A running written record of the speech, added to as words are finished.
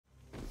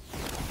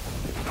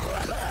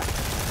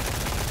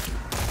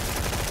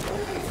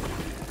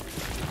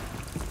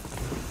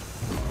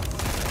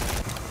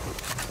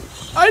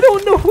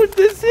don't know what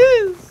this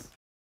is!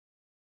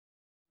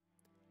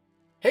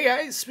 Hey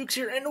guys, Spooks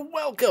here, and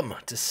welcome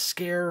to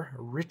SKER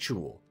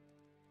Ritual.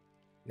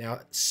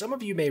 Now, some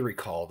of you may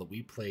recall that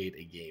we played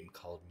a game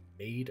called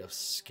Made of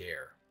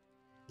Scare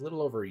a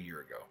little over a year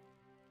ago.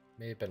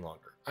 May have been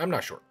longer. I'm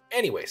not sure.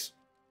 Anyways,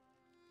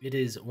 it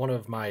is one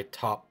of my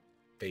top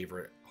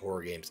favorite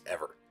horror games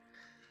ever.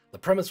 The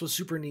premise was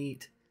super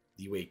neat.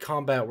 The way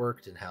combat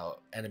worked and how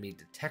enemy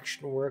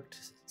detection worked,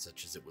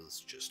 such as it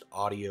was just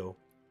audio,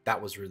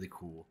 that was really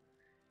cool.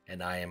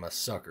 And I am a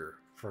sucker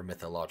for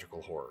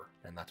mythological horror,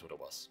 and that's what it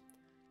was.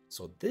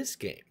 So this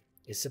game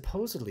is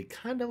supposedly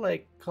kind of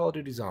like Call of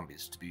Duty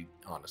Zombies, to be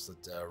honest.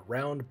 It's a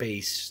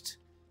round-based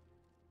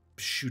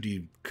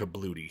shooty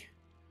kablooty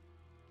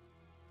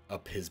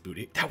up his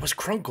booty. That was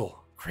Crunkle!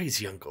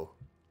 Crazy uncle.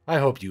 I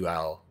hope you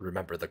all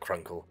remember the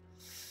Crunkle.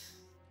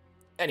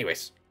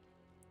 Anyways,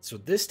 so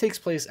this takes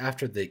place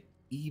after the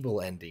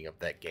evil ending of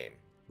that game,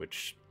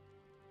 which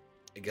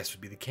I guess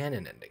would be the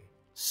canon ending.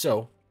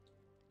 So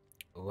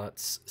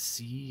let's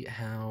see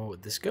how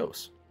this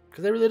goes,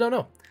 because I really don't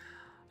know.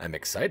 I'm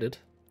excited.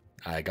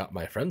 I got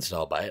my friends to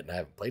all buy it, and I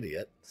haven't played it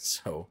yet,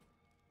 so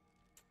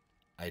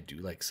I do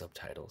like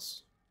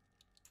subtitles.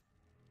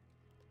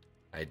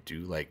 I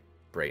do like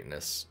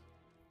brightness.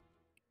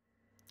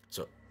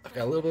 So I've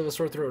got a little bit of a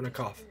sore throat and a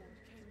cough.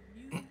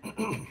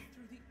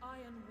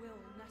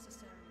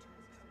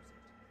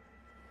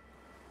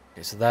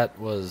 Okay, so that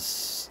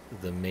was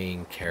the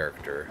main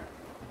character.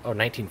 Oh,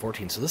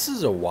 1914. So this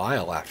is a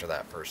while after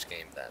that first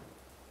game then,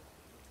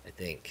 I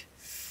think.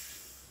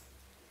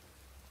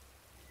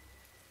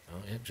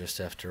 Oh, yeah, just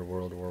after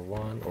World War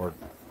I, or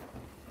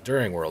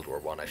during World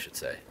War I, I should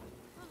say.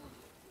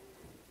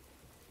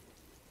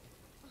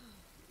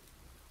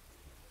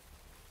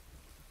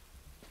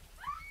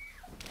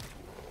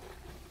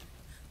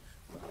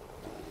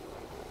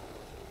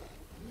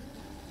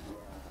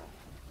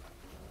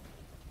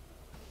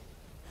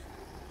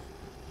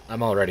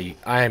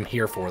 I am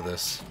here for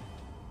this.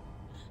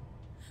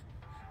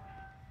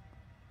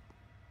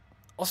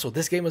 Also,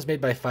 this game was made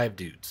by 5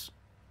 dudes.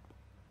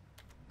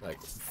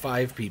 Like,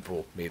 5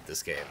 people made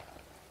this game.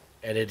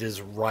 And it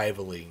is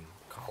rivaling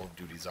Call of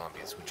Duty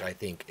Zombies, which I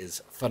think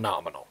is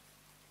phenomenal.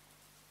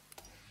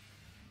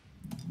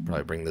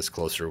 Probably bring this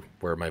closer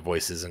where my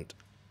voice isn't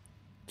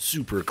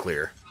super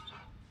clear,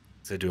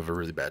 because I do have a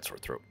really bad sore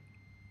throat.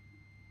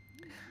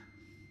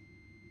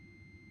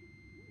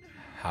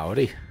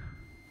 Howdy.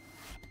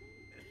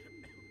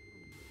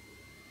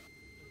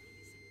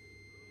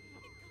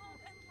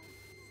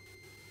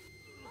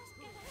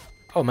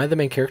 Oh, am I the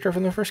main character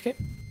from the first game?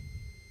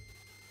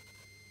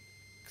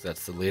 Because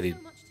that's the lady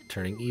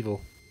turning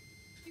evil.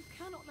 You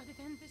cannot let it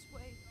end this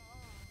way.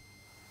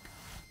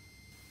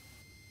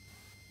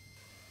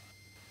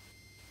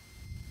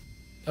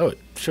 Oh, it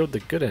showed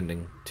the good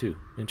ending, too.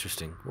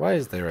 Interesting. Why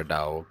is there a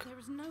dog? There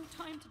is no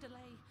time to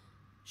delay.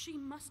 She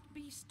must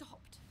be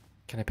stopped.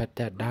 Can I pet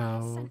that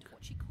dog? Sent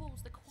what she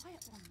calls the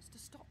quiet ones to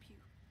stop you.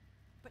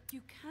 But you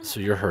cannot. So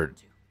you're her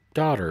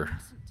daughter.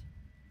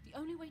 The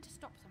only way to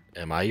stop them.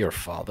 Am I your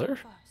father?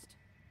 First.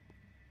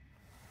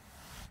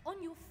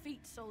 On your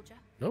feet, soldier.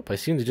 Nope, I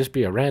seem to just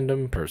be a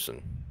random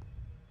person.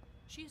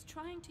 She is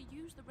trying to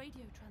use the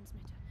radio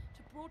transmitter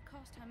to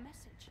broadcast her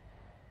message.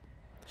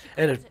 She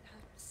And calls it her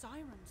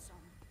siren song.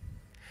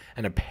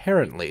 And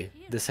apparently,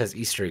 this has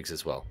Easter eggs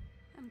as well.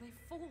 And they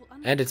fall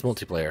under And it's her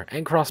multiplayer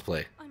and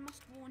crossplay. I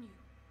must warn you.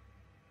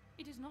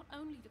 It is not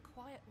only the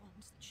quiet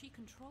ones that she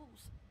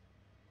controls.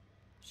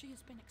 She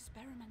has been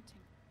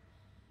experimenting,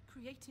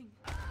 creating.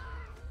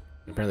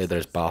 Apparently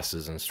there's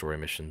bosses and story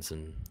missions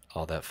and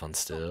all that fun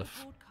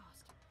stuff.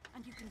 Broadcast,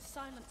 and you can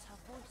silence her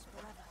voice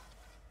forever.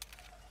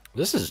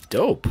 This is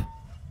dope. Go.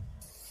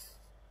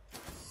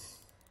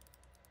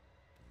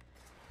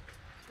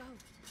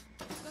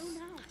 Go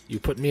now. You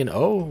put me in...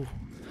 Oh,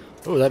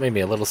 that made me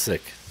a little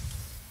sick.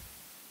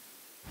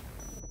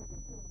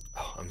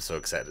 Oh, I'm so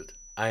excited.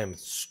 I am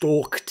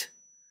stoked.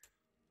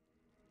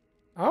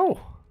 Oh.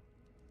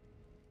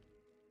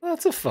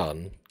 That's a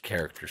fun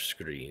character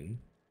screen.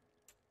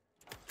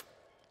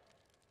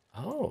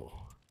 Oh.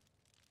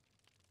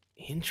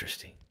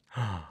 Interesting.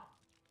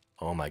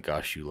 Oh my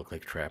gosh, you look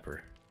like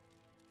Trapper.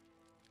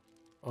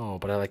 Oh,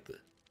 but I like the...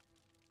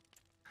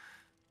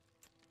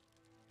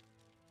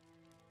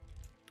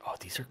 Oh,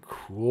 these are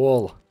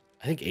cool.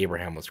 I think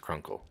Abraham was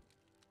Crunkle.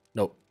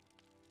 Nope.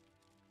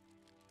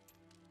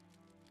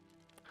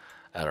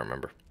 I don't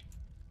remember.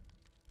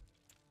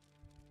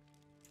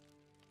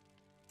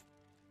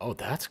 Oh,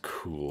 that's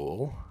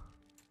cool.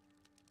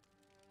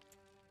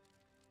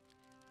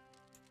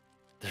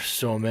 There's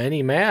so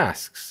many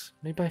masks.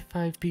 Made by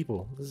 5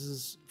 people. This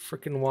is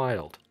freaking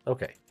wild.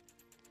 Okay.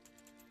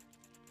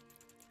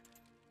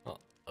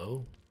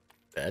 Oh,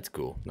 that's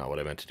cool. Not what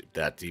I meant to do.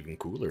 That's even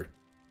cooler.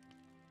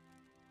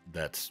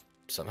 That's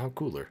somehow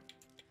cooler.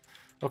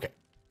 Okay.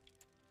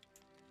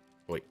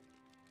 Wait.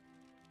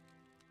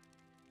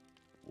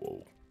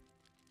 Whoa.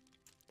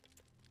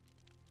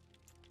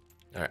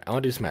 Alright, I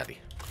want to do Smatty.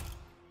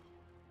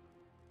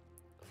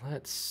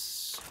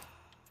 Let's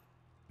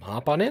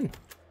hop on in.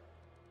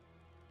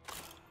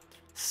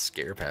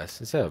 Scare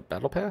pass. Is that a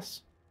battle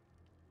pass?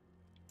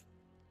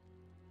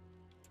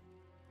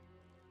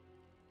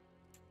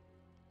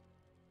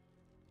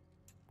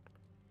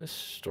 This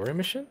story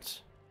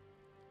missions?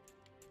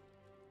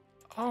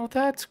 Oh,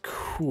 that's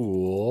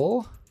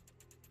cool.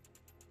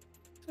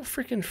 It's a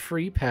freaking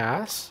free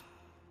pass.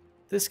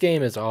 This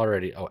game is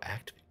already... Oh,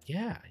 activate.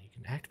 Yeah, you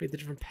can activate the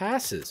different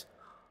passes.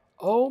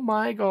 Oh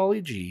my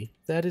golly gee.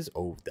 That is...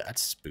 Oh,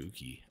 that's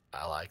spooky.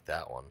 I like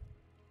that one.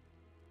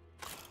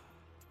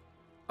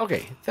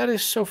 Okay, that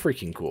is so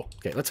freaking cool.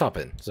 Okay, let's hop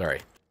in.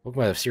 Sorry.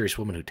 Welcome by the serious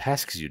woman who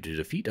tasks you to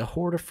defeat a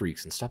horde of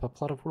freaks and stop a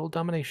plot of world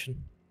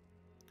domination.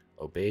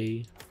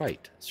 Obey,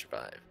 fight,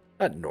 survive.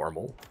 Not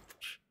normal.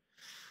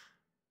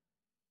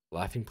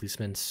 Laughing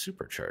policeman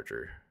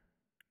supercharger.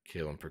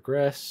 Kill and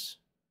progress.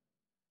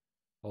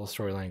 All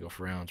storyline, go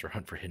for rounds, or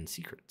hunt for hidden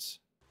secrets.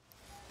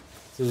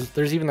 So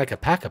there's even like a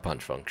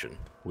pack-a-punch function,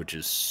 which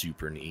is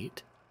super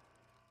neat.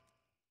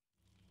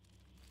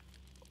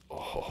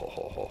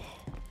 Oh.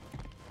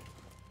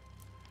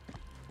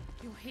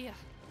 You're here.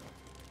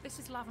 This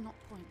is Lavanot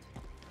Point.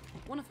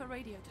 One of her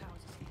radio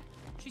towers is here.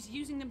 She's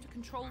using them to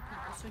control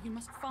people, so you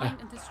must find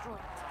and destroy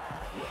it.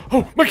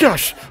 Oh my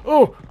gosh!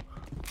 Oh!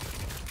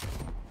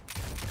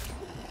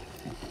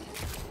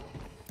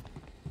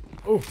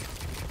 Oh!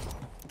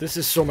 This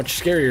is so much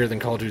scarier than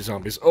Call of Duty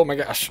Zombies. Oh my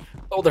gosh!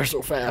 Oh, they're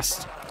so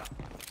fast!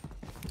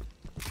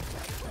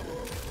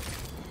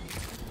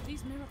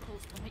 These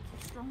miracles will make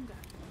you stronger.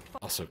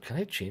 Also, can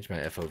I change my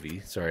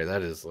FOV? Sorry,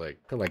 that is like...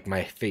 I feel like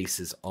my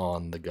face is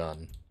on the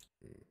gun.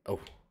 Oh.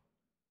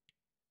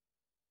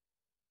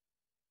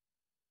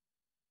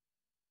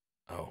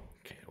 Oh,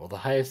 okay. Well, the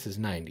highest is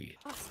 90.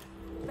 Faster,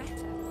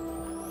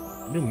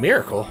 better. New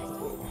miracle?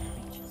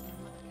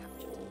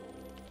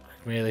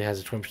 Melee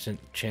has a 20%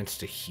 chance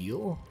to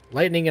heal.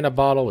 Lightning in a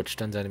bottle, which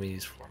stuns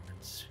enemies for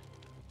minutes.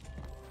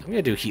 I'm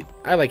gonna do heal.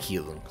 I like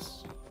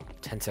healings.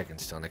 10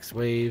 seconds till next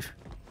wave.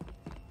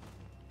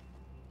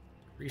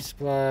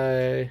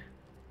 Resupply.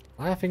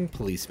 Laughing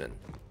policeman.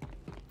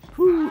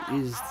 Who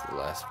is the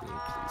laughing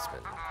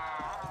policeman?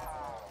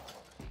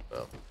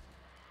 Well,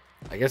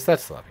 I guess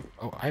that's the laughing.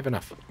 Oh, I have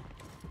enough.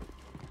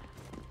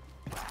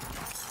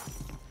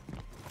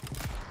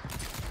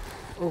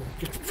 Oh,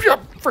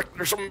 frick,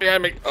 there's someone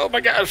behind me. Oh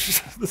my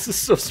gosh, this is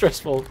so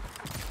stressful.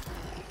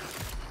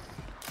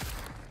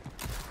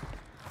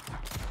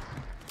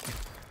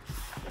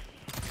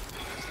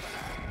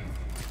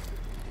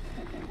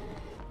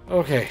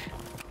 Okay.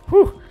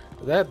 Whew.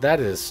 That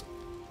is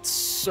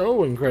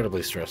so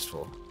incredibly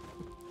stressful.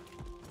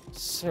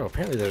 So,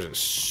 apparently there's a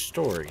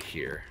story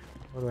here.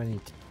 What do I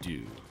need to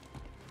do?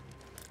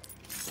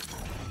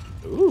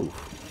 Ooh.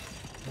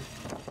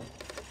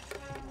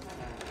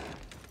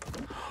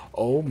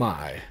 Oh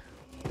my.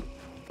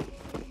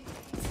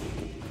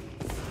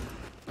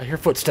 I hear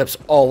footsteps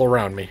all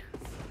around me.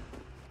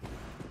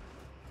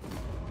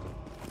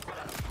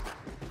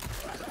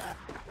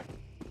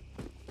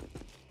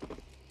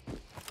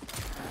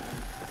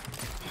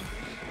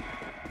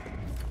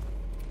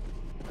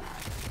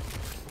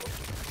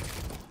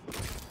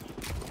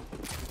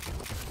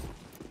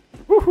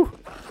 Woohoo!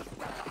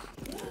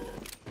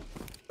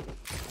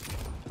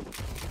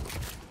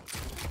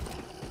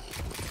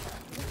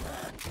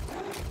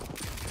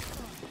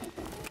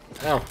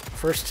 Ow,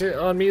 first hit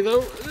on me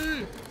though.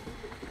 Ugh.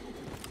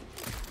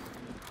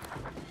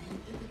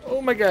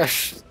 Oh my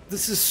gosh,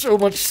 this is so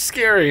much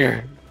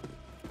scarier.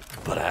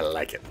 But I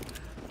like it.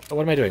 Oh,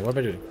 what am I doing? What am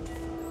I doing?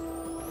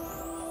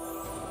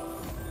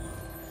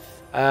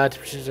 To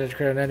precision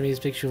credit on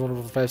enemies, makes you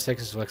vulnerable for 5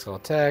 seconds to flex all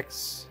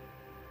attacks.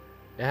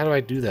 Yeah, how do I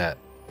do that?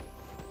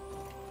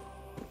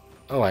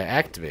 Oh, I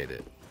activate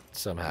it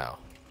somehow.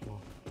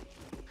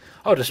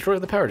 Oh, destroy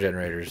the power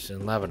generators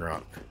in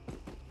Lavanrock.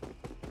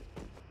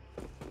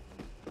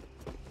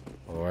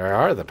 Where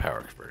are the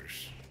power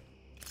converters?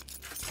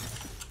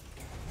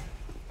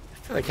 I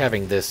feel like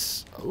having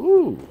this...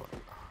 Ooh.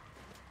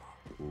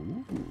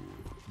 Ooh.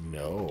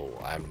 No,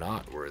 I'm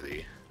not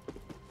worthy.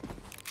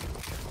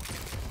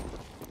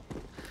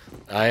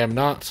 I am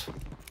not.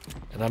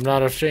 And I'm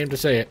not ashamed to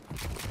say it.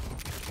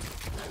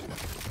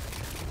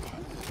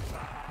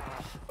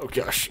 Oh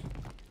gosh.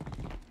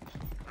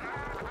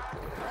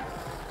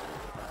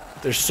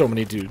 There's so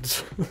many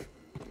dudes.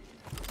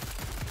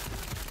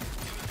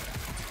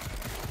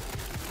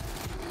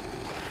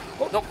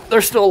 Oh no,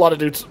 there's still a lot of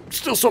dudes.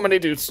 Still so many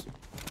dudes.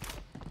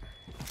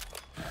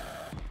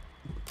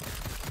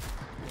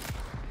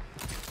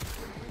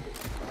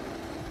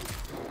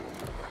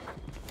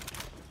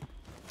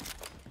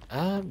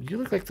 You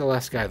look like the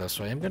last guy though,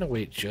 so I am gonna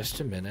wait just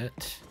a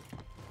minute.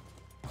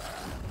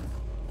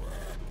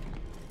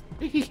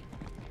 Okay,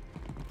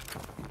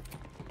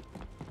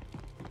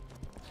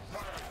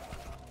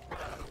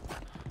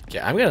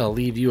 I'm gonna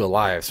leave you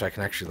alive so I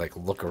can actually like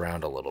look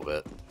around a little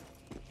bit.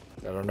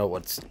 I don't know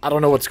what's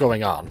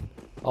going on.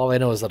 All I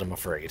know is that I'm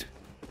afraid.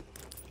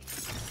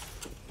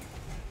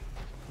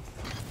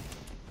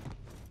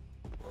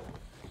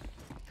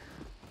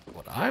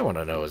 What I want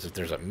to know is if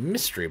there's a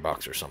mystery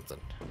box or something.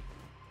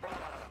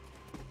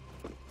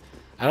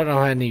 I don't know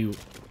how many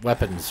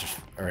weapons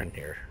are in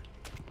here.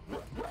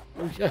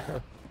 Oh, yeah.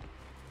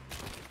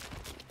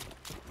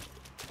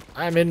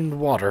 I'm in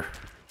water.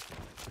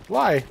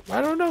 Why?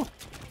 I don't know.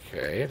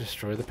 Okay,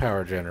 destroy the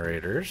power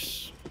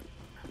generators.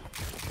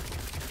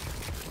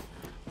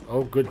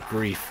 Oh, good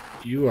grief.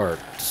 You are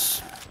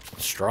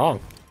strong.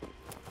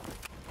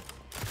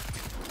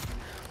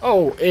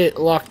 Oh, it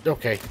locked.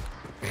 Okay.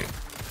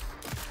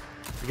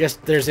 I guess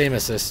there's aim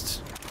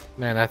assist.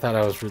 Man, I thought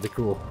I was really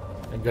cool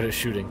and good at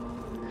shooting.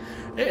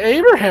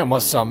 Abraham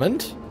was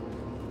summoned.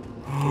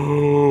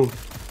 Oh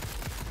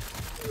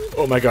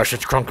my gosh,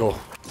 it's Crunkle.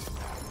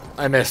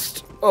 I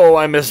missed. Oh,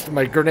 I missed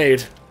my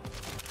grenade.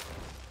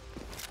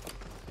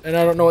 And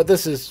I don't know what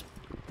this is.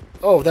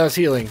 Oh, that was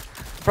healing.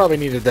 Probably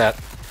needed that.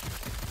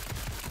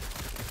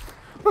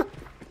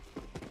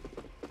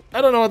 I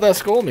don't know what that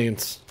skull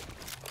means.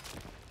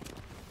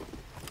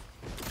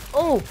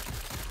 Oh!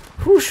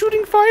 Who's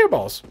shooting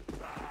fireballs?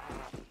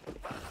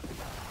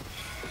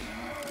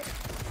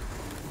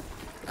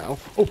 Ow.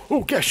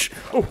 Oh gosh.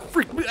 Oh,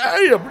 freak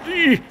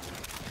me.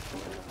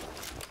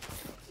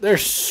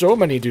 There's so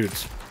many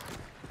dudes.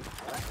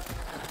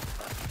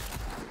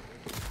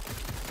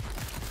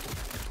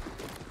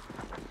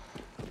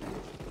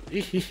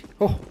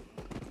 Oh.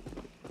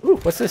 Ooh,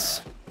 what's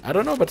this? I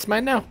don't know, but it's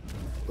mine now.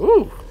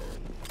 Ooh.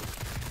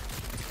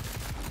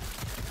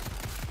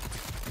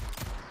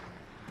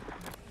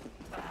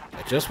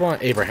 I just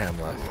want Abraham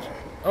left.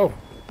 Oh.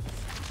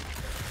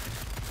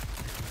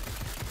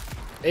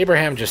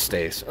 Abraham just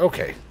stays.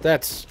 Okay,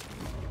 that's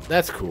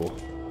cool.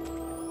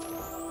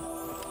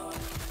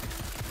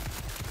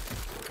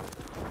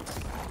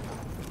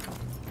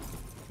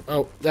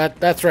 Oh,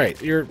 that's right.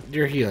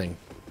 You're healing.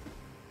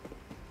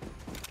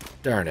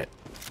 Darn it.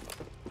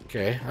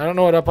 Okay, I don't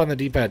know what up on the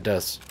D-pad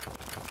does.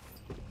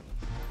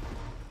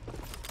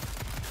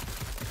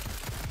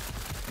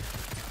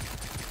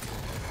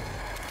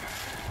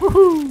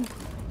 Woohoo!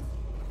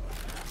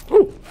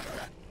 Ooh!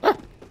 Ah!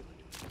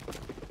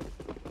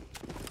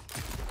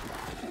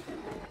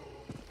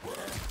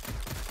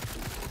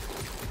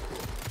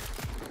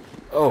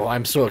 Oh,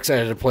 I'm so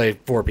excited to play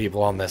 4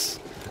 people on this.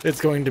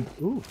 It's going to...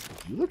 Ooh,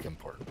 you look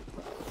important.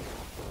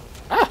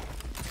 Ah!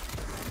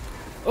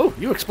 Oh,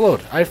 you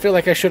explode. I feel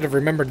like I should have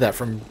remembered that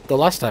from the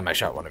last time I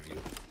shot one of you.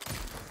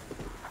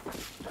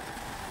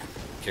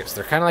 Okay, so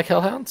they're kind of like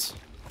hellhounds.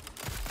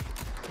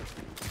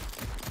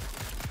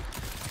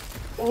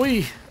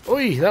 Oi!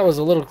 Oi! That was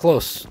a little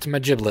close to my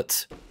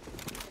giblets.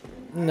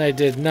 And I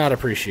did not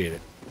appreciate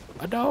it.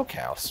 A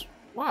doghouse.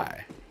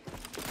 Why?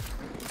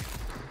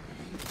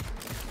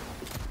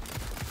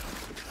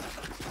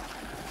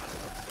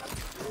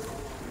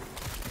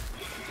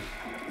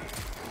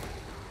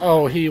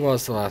 Oh, he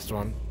was the last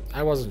one.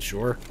 I wasn't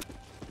sure.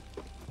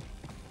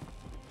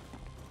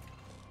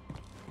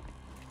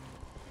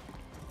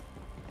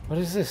 What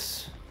is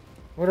this?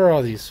 What are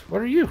all these?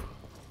 What are you?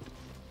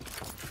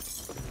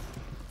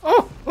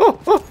 Oh! Oh!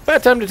 Oh!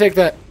 Bad time to take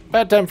that.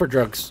 Bad time for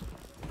drugs.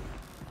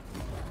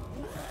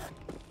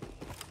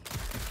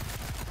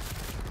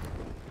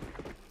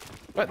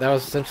 But that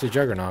was essentially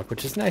Juggernaut,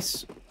 which is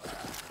nice.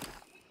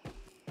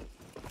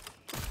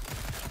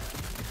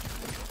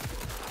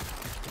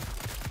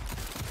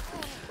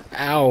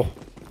 Ow.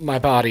 My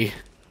body.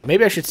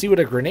 Maybe I should see what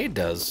a grenade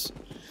does.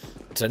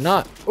 To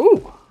not...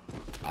 Ooh!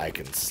 I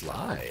can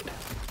slide.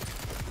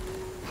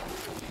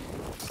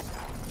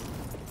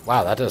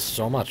 Wow, that does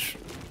so much.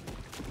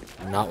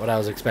 Not what I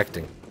was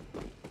expecting.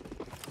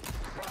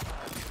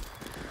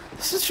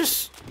 This is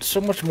just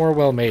so much more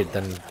well made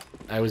than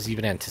I was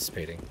even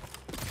anticipating.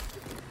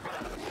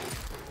 I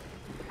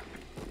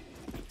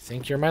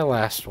think you're my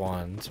last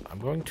one, so I'm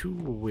going to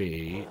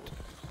wait.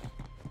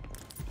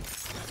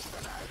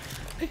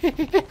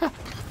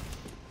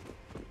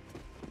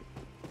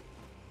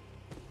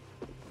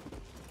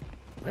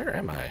 Where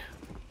am I?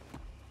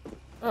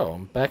 Oh,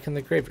 I'm back in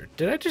the graveyard.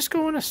 Did I just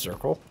go in a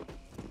circle?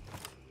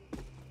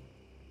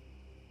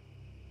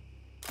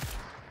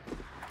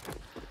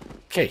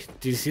 Okay,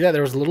 do you see that?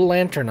 There was a little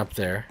lantern up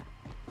there.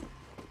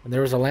 And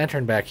there was a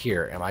lantern back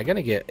here. Am I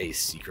gonna get a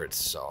secret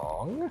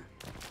song?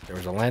 There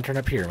was a lantern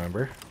up here,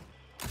 remember?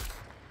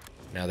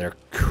 Now there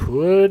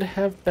could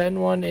have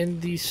been one in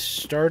the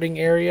starting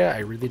area. I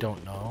really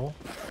don't know.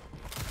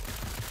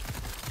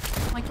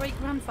 My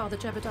great-grandfather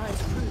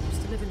Jebediah's crew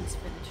used to live in this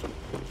village.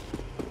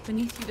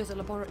 Beneath you there's a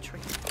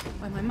laboratory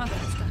where my mother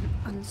has done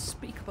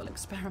unspeakable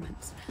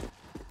experiments.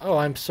 Oh,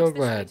 I'm so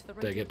glad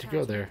that I get to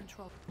go there.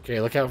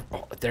 Okay, look out.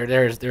 Oh,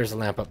 there's a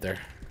lamp up there.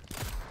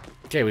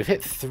 Okay, we've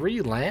hit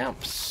 3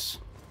 lamps.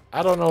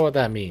 I don't know what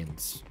that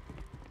means.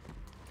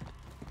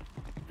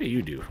 What do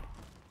you do?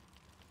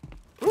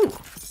 Ooh.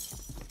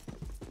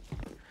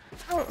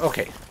 Oh,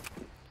 okay.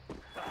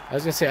 I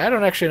was gonna say, I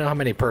don't actually know how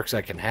many perks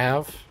I can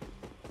have.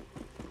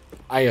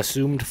 I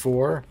assumed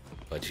 4,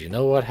 but you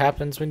know what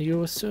happens when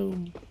you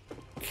assume.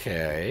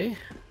 Okay.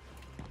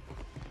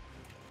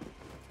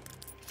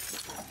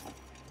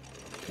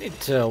 I need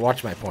to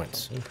watch my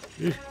points.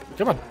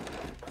 Come on.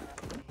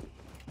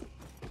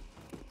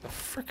 The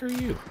frick are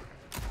you?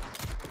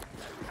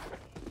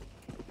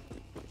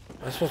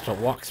 Am I supposed to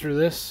walk through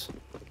this?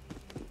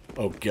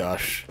 Oh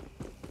gosh.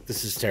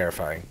 This is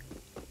terrifying.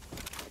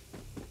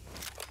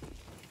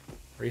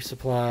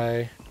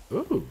 Resupply.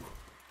 Ooh.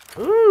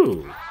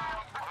 Ooh.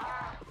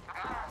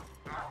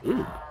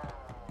 Ooh.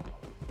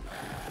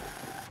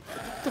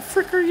 What the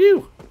frick are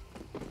you?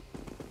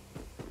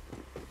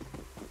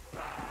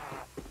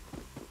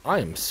 I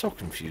am so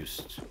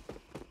confused.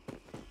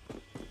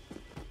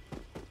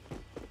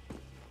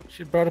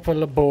 She brought up a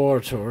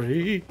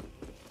laboratory.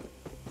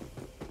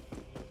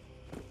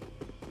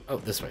 Oh,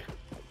 this way.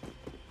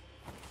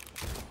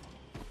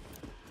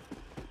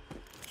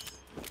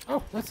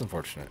 Oh, that's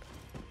unfortunate.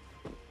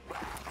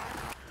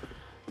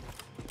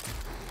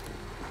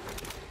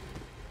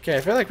 Okay,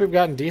 I feel like we've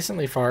gotten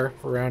decently far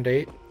for round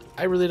 8.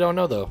 I really don't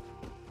know, though.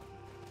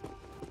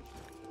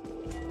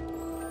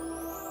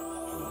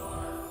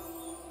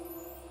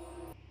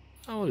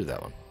 Oh, we'll do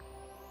that one.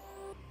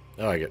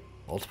 Oh, I get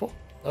multiple?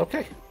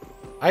 Okay.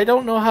 I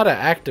don't know how to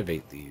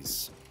activate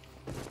these.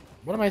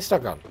 What am I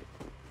stuck on?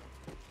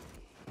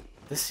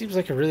 This seems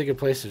like a really good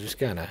place to just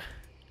kind of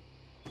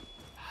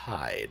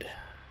hide.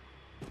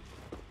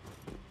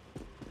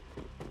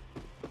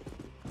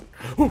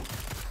 Ooh!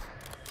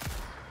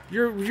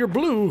 You're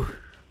blue.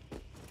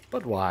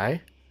 But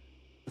why?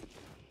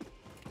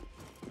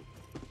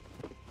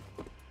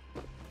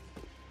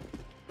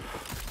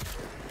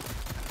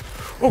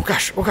 Oh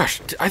gosh, oh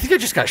gosh. I think I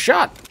just got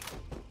shot.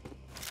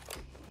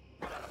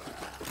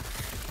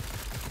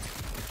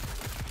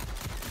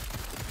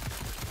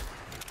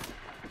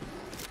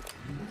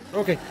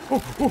 Okay.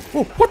 Oh, oh,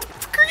 oh. What the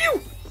frick are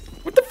you?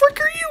 What the frick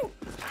are you?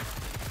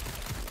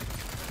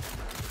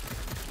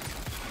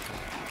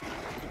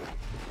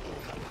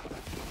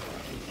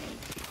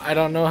 I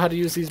don't know how to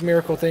use these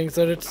miracle things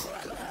that it's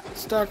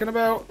talking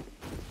about.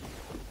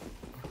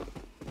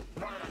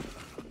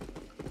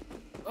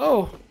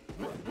 Oh.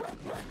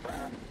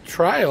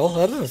 Trial?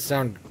 That doesn't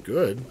sound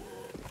good.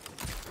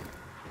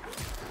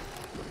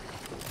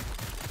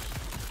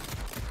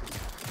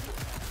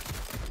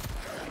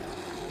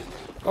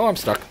 Oh, I'm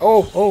stuck.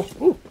 Oh, oh,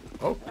 ooh.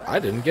 Oh, I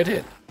didn't get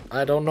hit.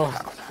 I don't know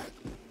how.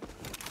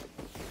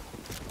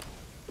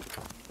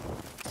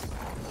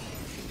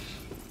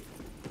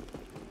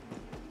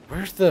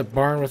 Where's the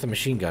barn with a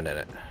machine gun in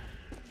it?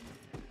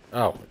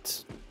 Oh,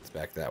 it's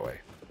back that way.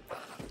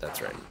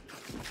 That's right.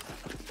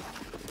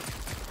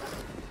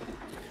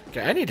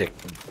 Okay, I need to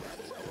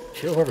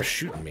kill whoever's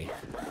shooting me.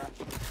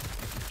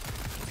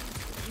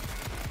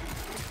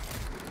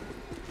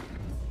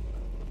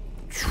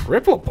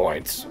 Triple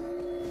points?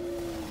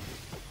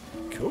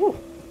 Cool.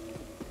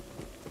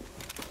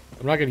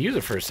 I'm not going to use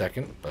it for a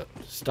second, but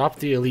stop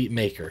the elite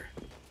maker.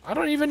 I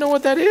don't even know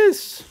what that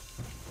is.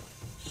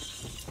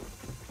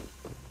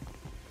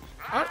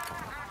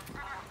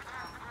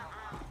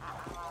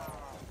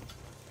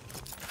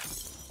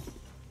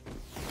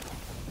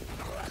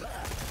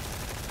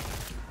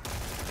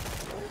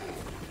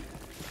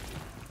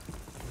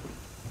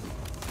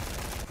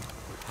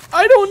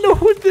 I don't know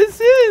what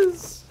this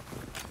is.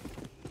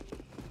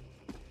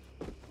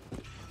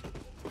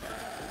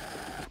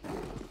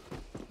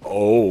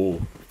 Oh,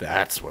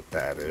 that's what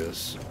that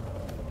is.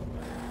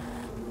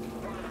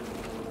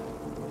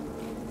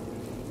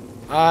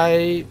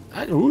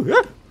 Ooh,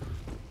 ah.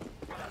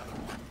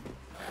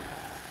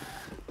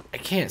 I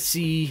can't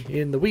see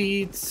in the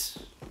weeds.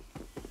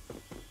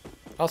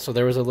 Also,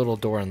 there was a little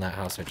door in that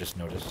house I just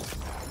noticed.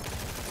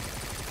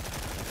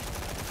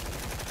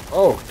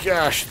 Oh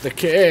gosh, the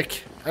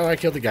kick. Oh, I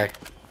killed the guy.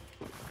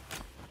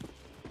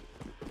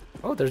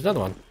 Oh, there's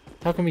another one.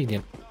 How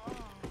convenient.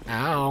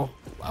 Ow.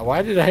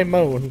 Why did I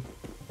moan?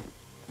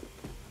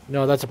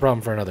 No, that's a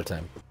problem for another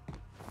time.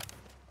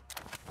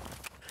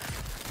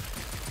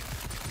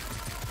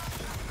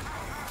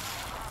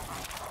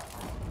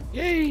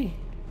 Yay!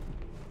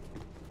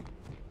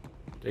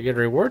 Did I get a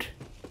reward?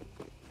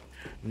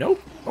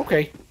 Nope.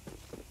 Okay.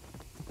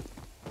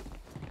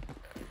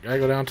 Gotta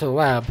go down to the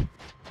lab.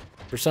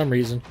 For some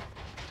reason.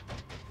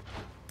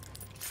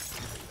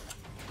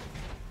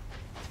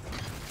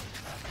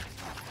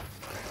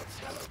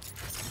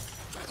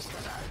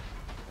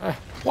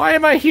 Why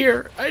am I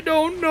here? I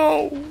don't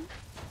know.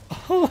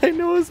 All I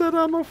know is that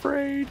I'm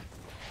afraid.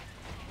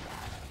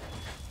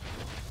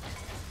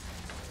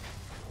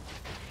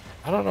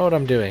 I don't know what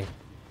I'm doing.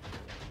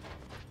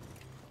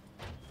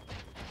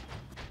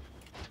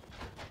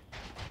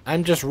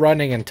 I'm just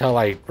running until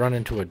I run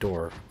into a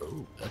door.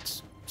 Oh,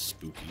 that's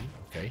spooky.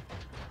 Okay.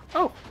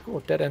 Oh, cool.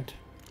 Dead end.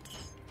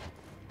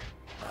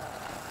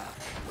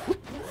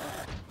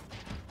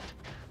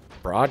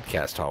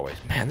 Broadcast hallways.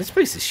 Man, this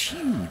place is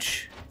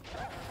huge.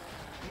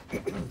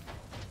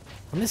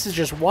 And this is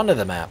just one of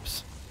the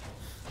maps.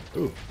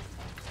 Ooh.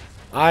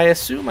 I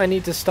assume I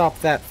need to stop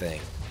that thing.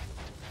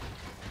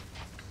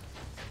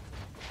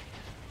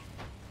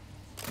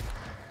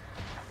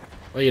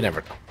 Well, you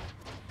never know.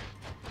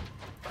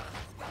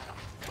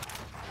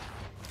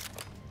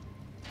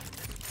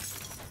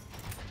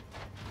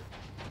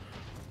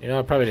 You know,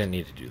 I probably didn't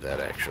need to do that,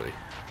 actually.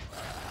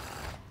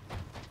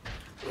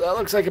 That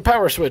looks like a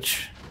power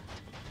switch.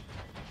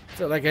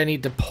 feel like I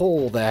need to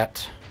pull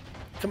that.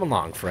 Come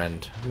along,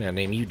 friend. I'm gonna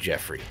name you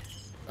Jeffrey.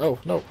 Oh,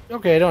 no.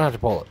 Okay, I don't have to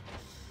pull it.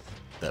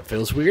 That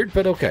feels weird,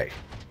 but okay.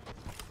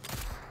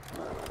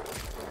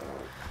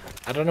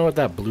 I don't know what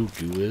that blue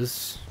goo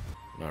is.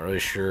 I'm not really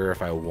sure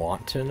if I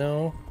want to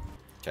know.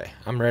 Okay,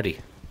 I'm ready.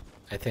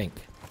 I think.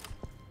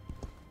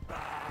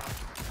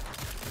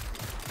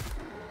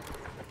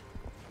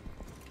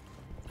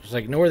 There's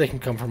like nowhere they can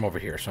come from over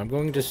here, so I'm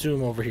going to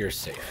assume over here is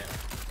safe.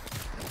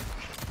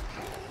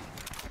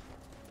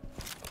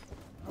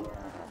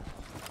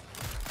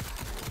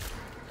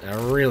 I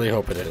really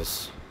hope it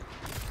is.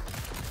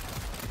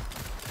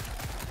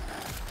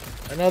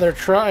 Another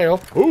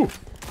trial. Ooh.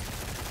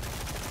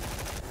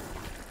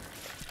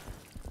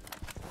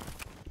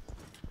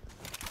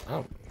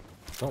 Oh,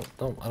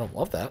 I don't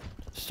love that.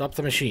 Stop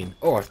the machine.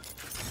 Oh.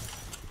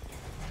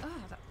 Ah,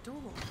 that door.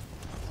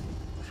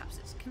 Perhaps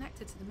it's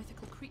connected to the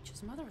mythical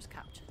creature's mother has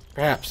captured.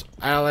 Perhaps.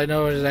 All I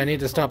know is I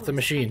need to stop the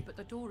machine. But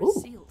the door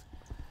is sealed.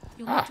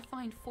 You'll Ah. need to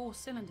find 4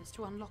 cylinders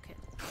to unlock it.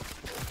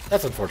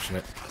 That's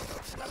unfortunate.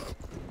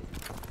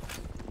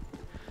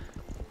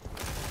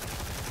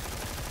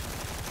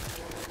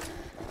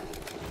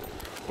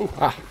 Ooh,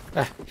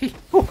 hee,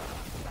 ooh.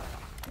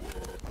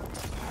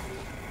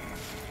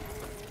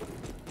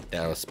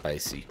 That was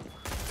spicy.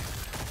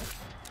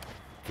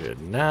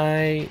 Good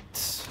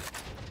night.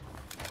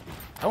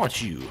 I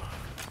want you.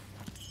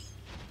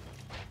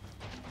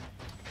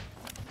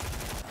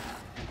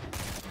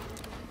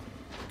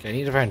 Okay, I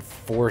need to find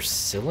 4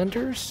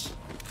 cylinders?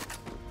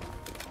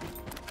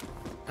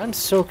 I'm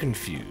so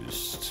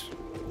confused.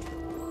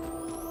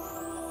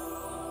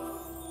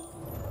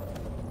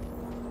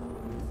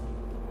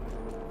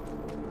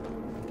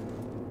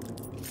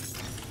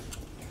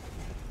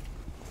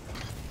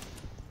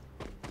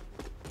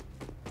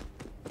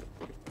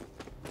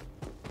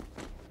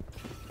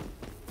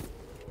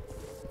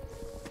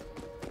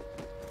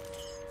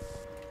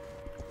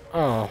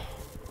 Oh.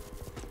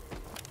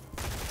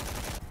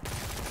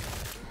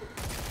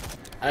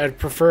 I'd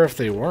prefer if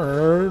they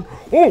weren't.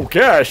 Oh,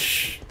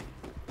 gosh!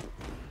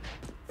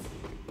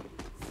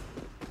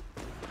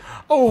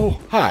 Oh,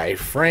 hi,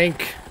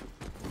 Frank.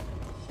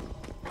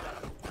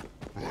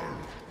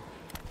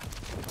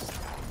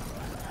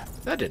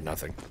 That did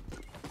nothing.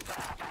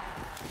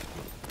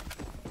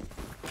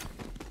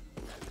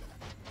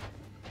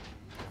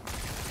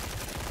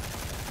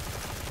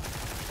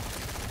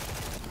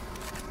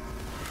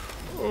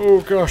 Oh,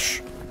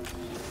 gosh.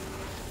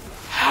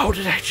 How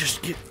did I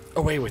just get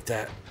away with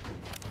that?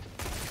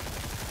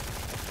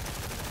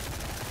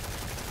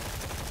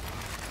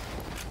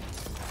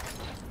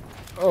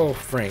 Oh,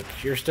 Frank,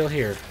 you're still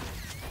here.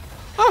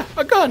 Ah,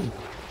 a gun!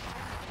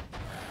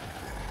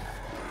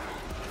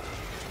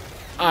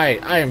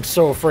 I am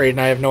so afraid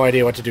and I have no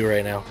idea what to do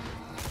right now.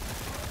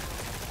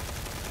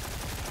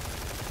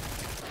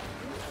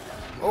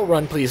 Oh,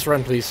 run, please,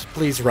 run, please.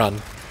 Please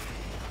run.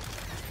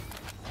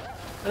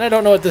 And I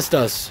don't know what this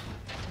does.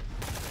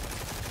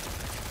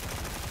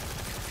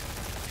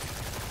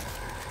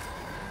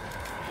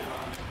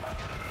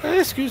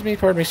 Excuse me,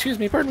 pardon me, excuse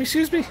me, pardon me,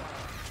 excuse me.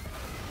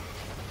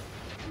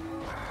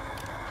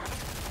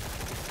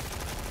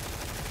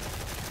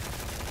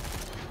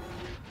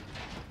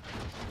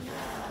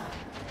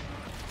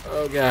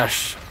 Oh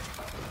gosh.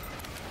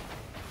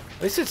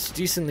 At least it's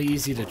decently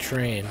easy to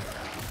train.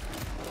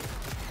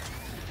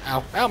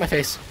 Ow. Ow, my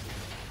face.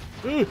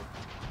 Ooh.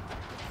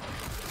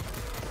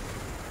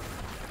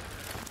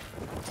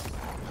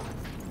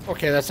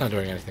 Okay, that's not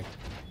doing anything.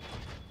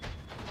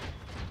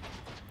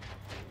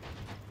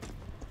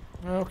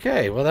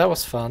 Okay, well that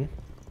was fun.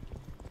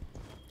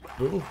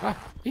 Ooh,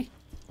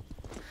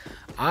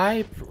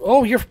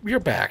 oh, you're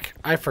back.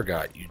 I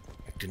forgot you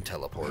can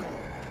teleport.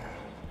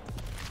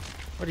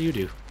 What do you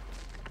do?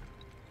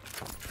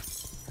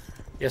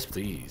 Yes,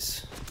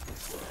 please.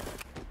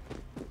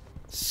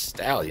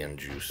 Stallion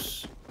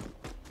juice.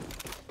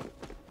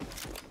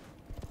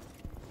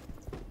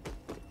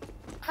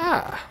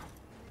 Ah.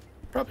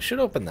 Probably should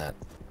open that.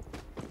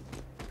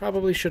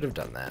 Probably should have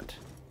done that.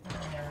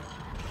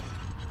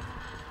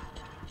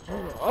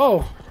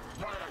 Oh.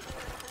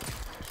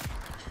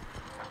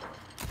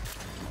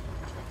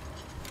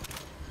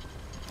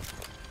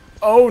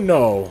 Oh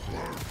no.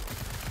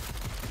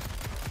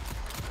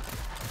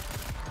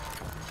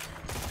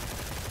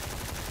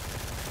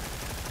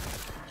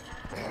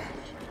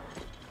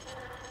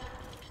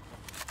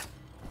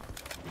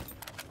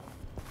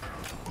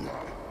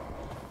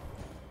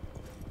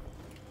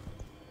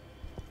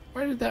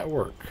 Why did that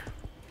work?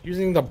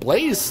 Using the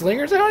blaze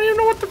slingers? I don't even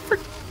know what the frick.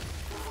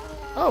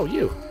 Oh,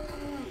 you.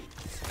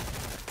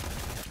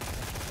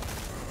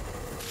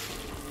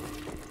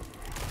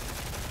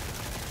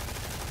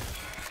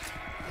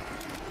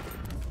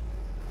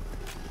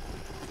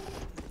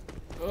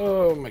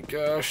 Oh my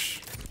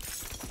gosh.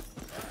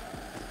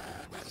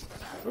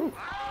 Ooh.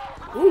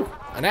 Ooh,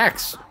 an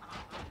axe.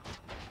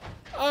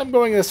 I'm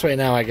going this way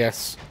now, I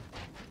guess.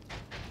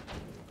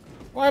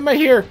 Why am I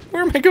here?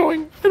 Where am I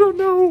going? I don't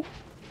know.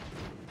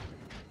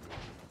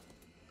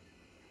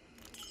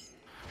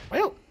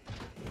 Well.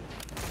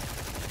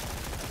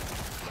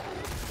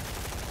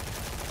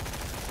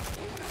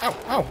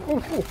 Oh,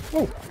 oh, oh,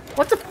 oh.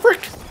 What the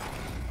frick?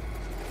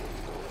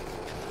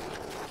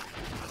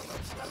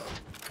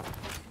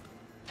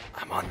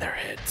 I'm on their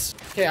heads.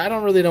 Okay, I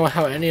don't really know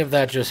how any of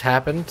that just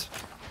happened,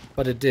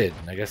 but it did.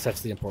 And I guess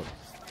that's the important.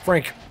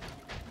 Frank.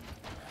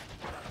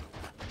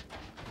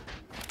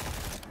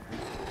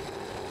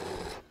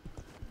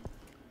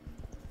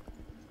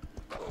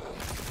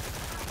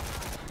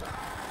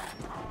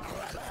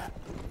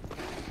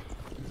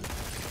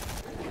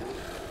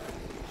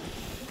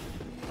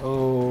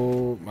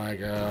 Oh my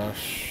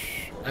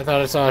gosh. I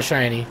thought I saw a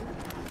shiny.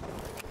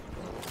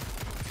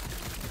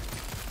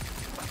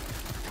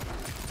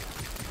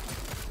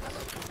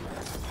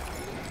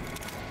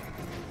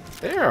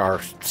 There are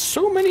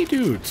so many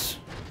dudes.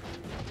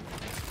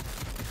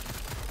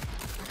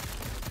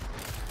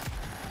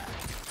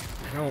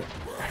 I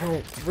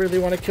don't really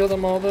want to kill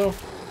them all though.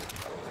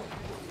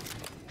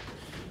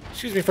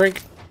 Excuse me,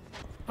 Frank.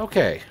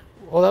 Okay.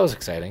 Well, that was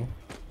exciting.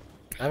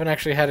 I haven't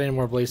actually had any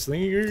more blaze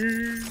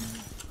slinging.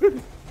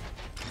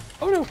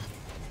 Oh no.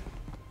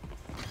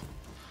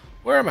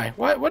 Where am I?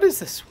 What is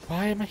this?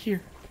 Why am I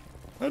here?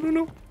 I don't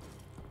know.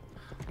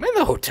 I'm in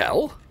the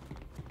hotel.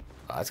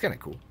 Oh, that's kind of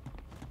cool.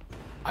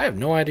 I have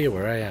no idea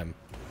where I am.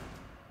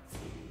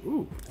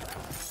 Ooh.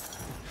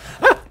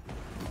 Ah!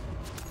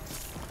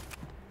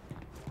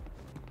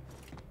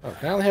 Oh,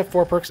 can I only have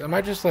 4 perks? Am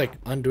I just like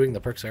undoing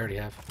the perks I already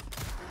have?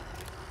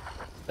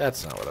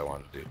 That's not what I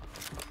wanted to do.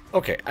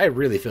 Okay, I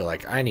really feel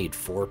like I need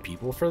 4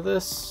 people for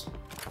this.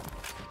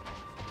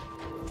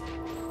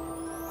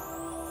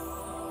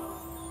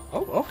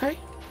 Oh, okay.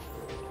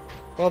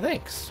 Well,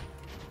 thanks.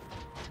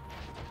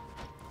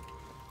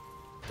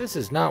 This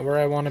is not where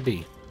I want to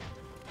be.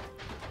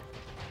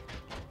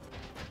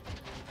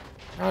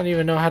 I don't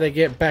even know how to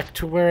get back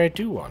to where I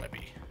do want to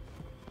be.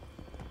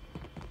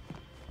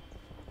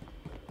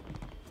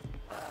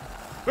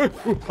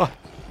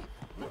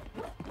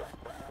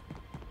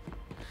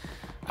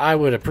 I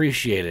would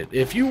appreciate it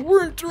if you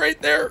weren't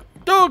right there,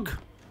 dog.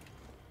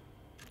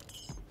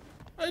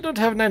 I don't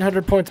have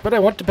 900 points, but I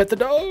want to pet the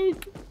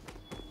dog.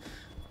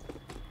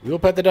 We'll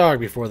pet the dog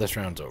before this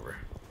round's over.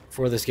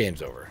 Before this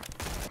game's over.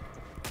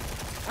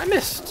 I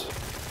missed.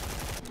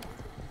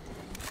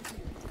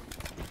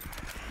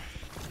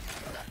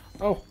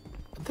 Oh,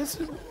 this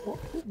is...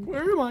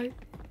 Where am I?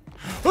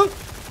 Ah!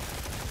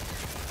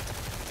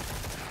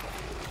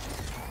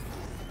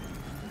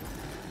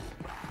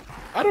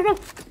 I don't know.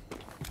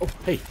 Oh,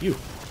 hey, you.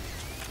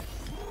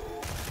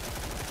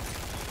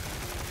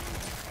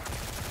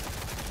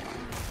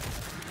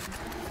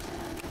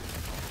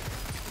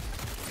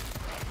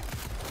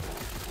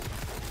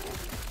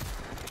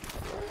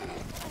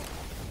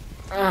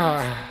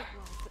 Ah.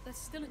 But there's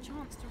still a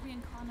chance to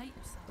reincarnate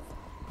yourself.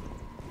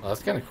 Oh,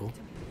 that's kind of cool.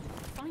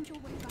 Find your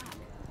way back.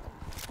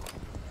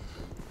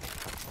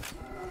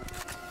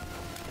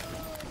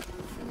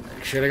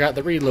 I should have got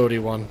the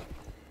reloady one.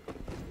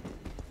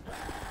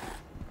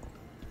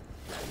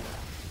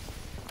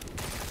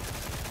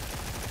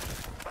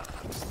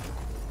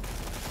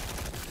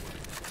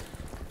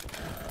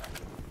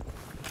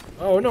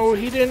 Oh no,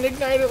 he didn't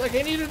ignite it like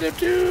I needed him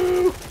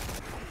to!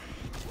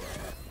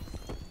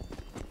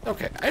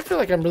 Okay, I feel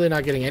like I'm really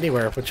not getting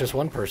anywhere with just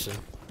one person.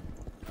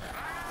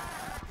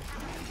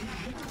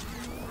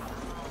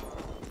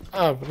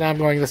 Oh, now I'm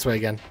going this way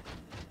again.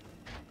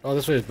 Oh,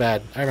 this way is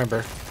bad. I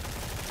remember.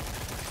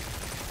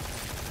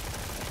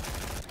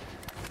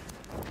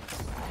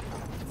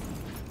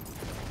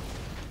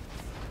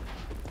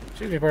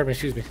 Excuse me, pardon me,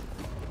 excuse me.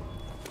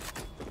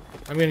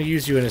 I'm gonna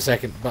use you in a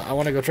second, but I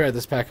want to go try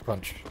this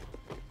pack-a-punch.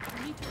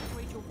 You need to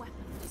upgrade your weapon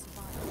to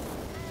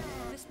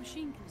survive. This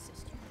machine can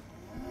assist you.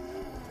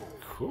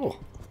 Cool.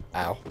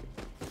 Ow.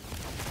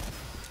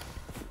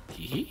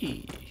 Hee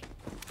hee.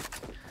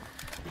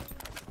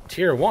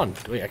 Tier 1.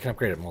 Wait, I can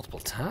upgrade it multiple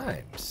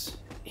times.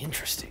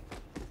 Interesting.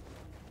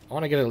 I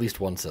want to get at least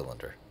 1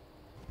 cylinder.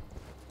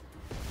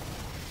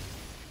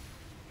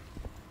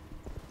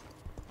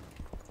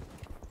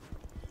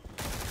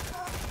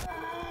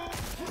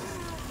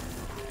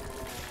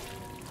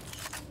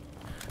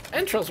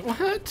 Entrails?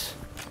 What?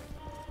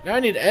 Now I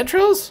need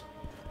entrails?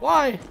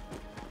 Why?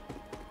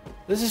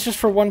 This is just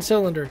for 1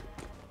 cylinder.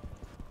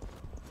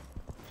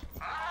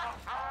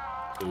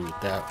 Ooh,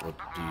 that would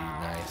be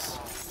nice.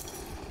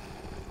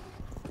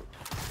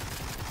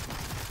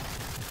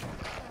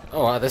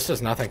 Oh, wow, this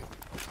does nothing.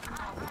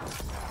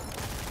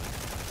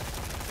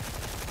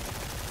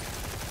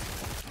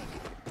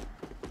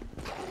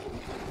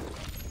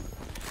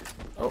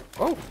 Oh,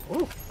 oh,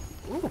 oh,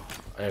 oh.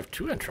 I have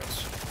 2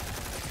 entrails.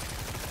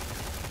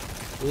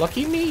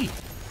 Lucky me.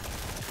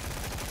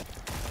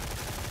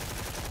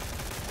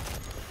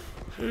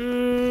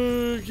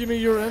 Give me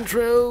your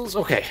entrails.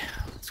 Okay,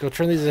 let's go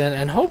turn these in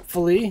and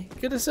hopefully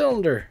get a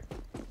cylinder.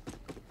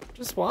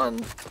 Just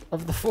 1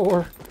 of the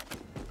 4.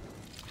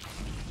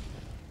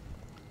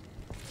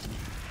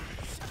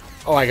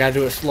 Oh, I gotta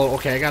do it slow.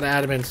 Okay, I gotta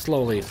add them in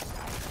slowly.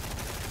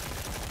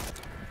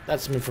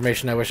 That's some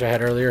information I wish I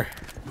had earlier.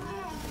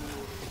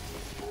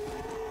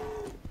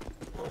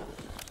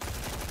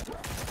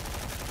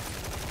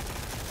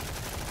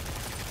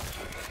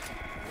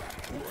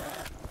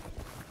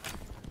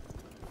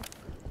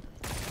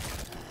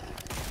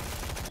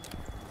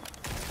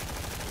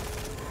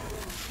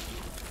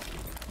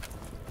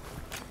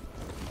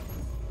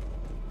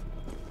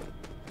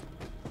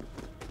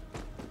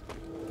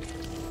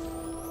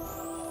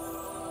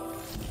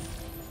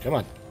 Come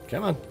on.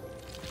 Come on.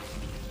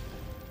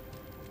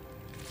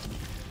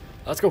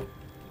 Let's go.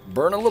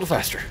 Burn a little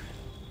faster.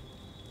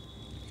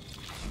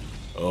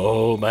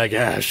 Oh my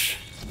gosh.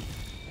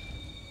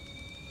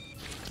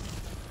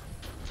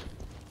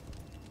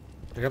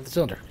 Pick up the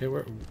cylinder. Okay,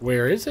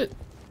 where is it?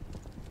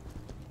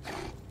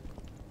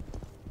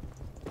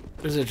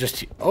 Is it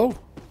just... Oh!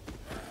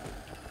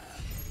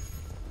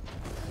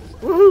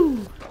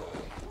 Woohoo!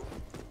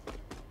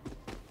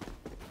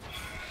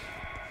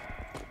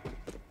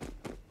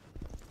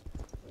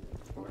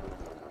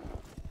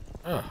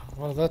 Oh,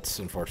 well that's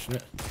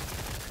unfortunate.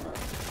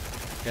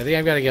 I think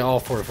I've got to get all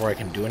four before I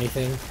can do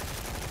anything.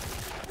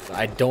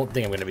 I don't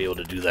think I'm going to be able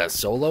to do that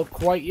solo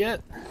quite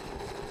yet.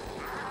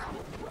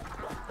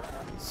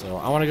 So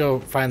I want to go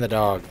find the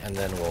dog, and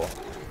then we'll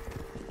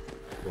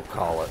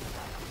call it.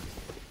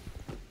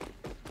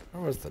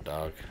 Where was the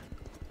dog?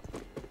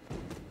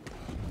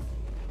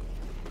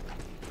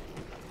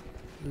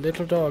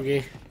 Little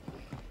doggy.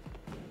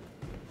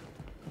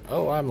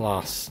 Oh, I'm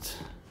lost.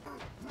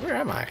 Where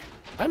am I?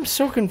 I'm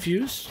so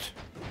confused.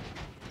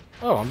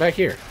 Oh, I'm back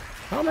here.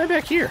 How am I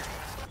back here?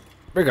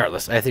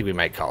 Regardless, I think we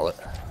might call it.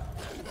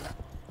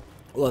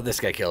 We'll let this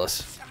guy kill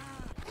us.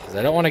 Because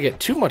I don't want to get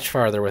too much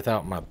farther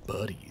without my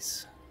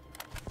buddies.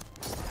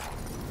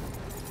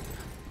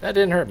 That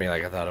didn't hurt me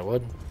like I thought it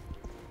would.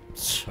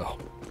 So,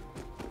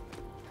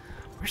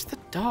 where's the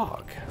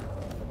dog?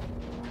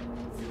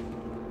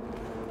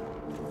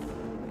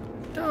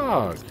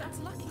 Dog.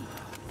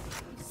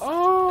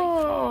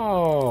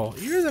 Oh,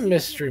 you're the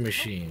mystery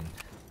machine.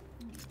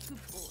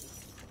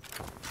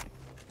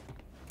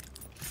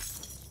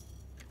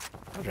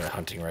 I'll try a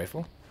hunting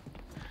rifle.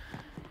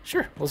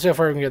 Sure, we'll see how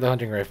far we can get the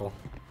hunting rifle.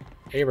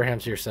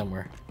 Abraham's here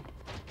somewhere.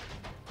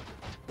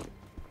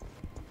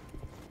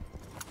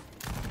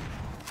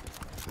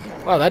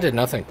 Wow, that did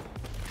nothing.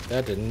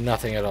 That did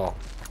nothing at all.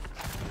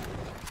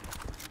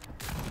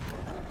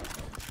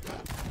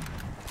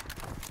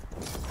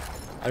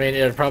 I mean,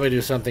 it would probably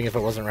do something if it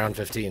wasn't round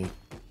 15.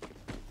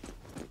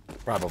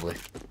 Probably.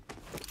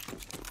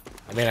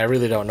 I mean, I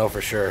really don't know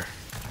for sure.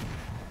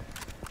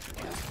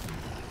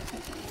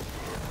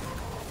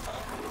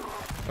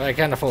 But I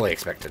kind of fully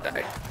expect to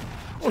die.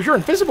 Oh, you're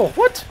invisible!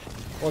 What?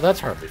 Well, that's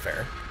hardly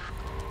fair.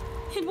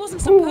 It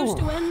wasn't supposed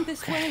to end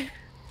this way.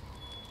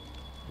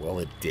 Well,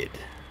 it did.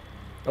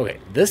 Okay,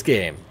 this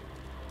game,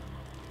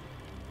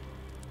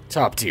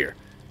 top tier.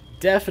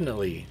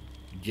 Definitely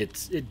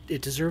gets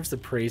it deserves the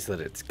praise that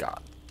it's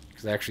got.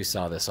 Because I actually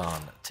saw this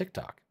on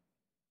TikTok.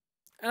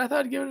 And I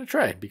thought I'd give it a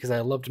try because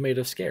I loved Made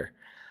of Scare.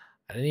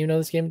 I didn't even know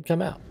this game had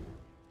come out.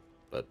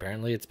 But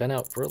apparently it's been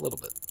out for a little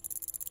bit.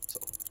 So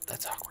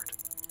that's awkward.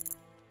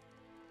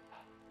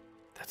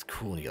 That's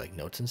cool when you get like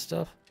notes and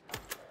stuff.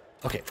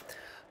 Okay,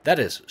 that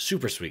is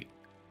super sweet.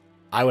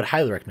 I would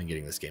highly recommend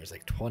getting this game. It's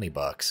like 20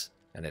 bucks.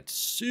 And it's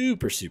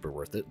super, super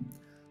worth it.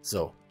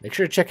 So make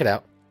sure to check it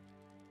out.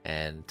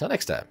 And until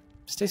next time,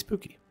 stay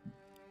spooky.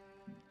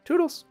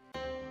 Toodles.